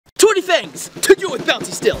20 things to do with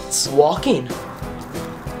Bouncy Stilts. Walking.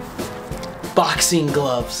 Boxing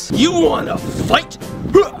gloves. You wanna fight?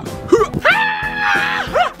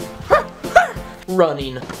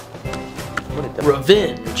 Running.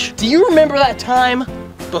 Revenge. Do you remember that time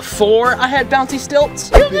before I had Bouncy Stilts?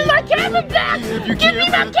 Give me my camera back! Give me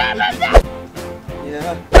my camera back!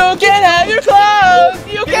 Yeah. You can have your clothes!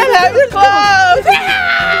 You can have your clothes!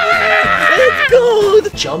 It's gold!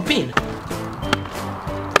 Jumping.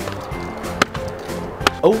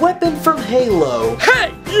 A weapon from Halo.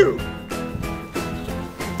 Hey, you!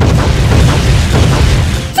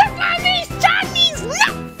 Chinese,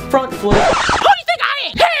 no! Front flip. Who do you think I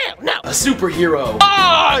am? Hell no! A superhero.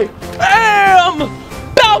 I am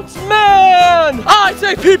Bounce Man! I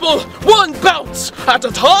take people one bounce at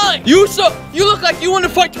a time! You look like you want to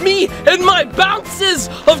fight me in my bounces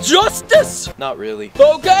of justice! Not really.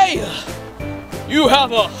 Okay, you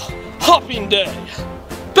have a hopping day.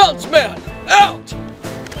 Bounce Man, out!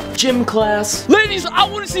 Gym class. Ladies, I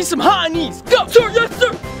want to see some high knees. Go, sir, yes,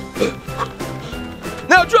 sir!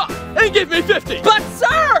 Now drop and give me 50. But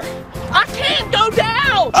sir, I can't go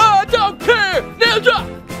down! I don't care! Now drop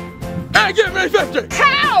and give me 50.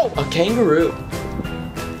 How? A kangaroo.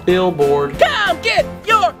 Billboard. Come get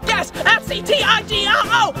your gas at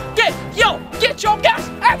CTIGO! Get your gas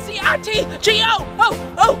at CITGO!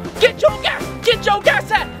 Oh, get your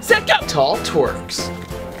gas at set go! Tall twerks.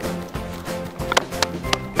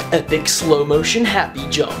 Epic slow motion happy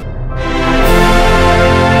jump.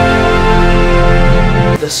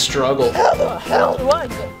 The struggle. How the hell do I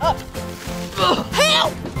get up?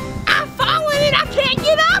 Help! I'm falling and I can't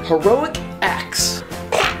get up! Heroic acts.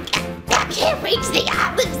 I can't reach the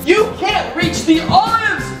olives! You can't reach the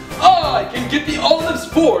olives! I can get the olives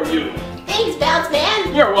for you! Thanks, Bounce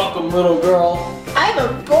Man! You're welcome, little girl. I'm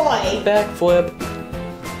a boy! Backflip.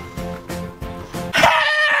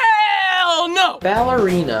 Hell no!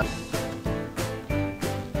 Ballerina.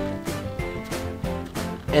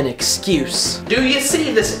 An excuse. Do you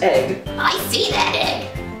see this egg? I see that egg!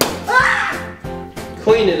 Ah!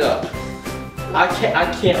 Clean it up. I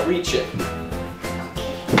can't reach it.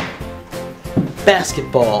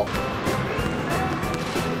 Basketball.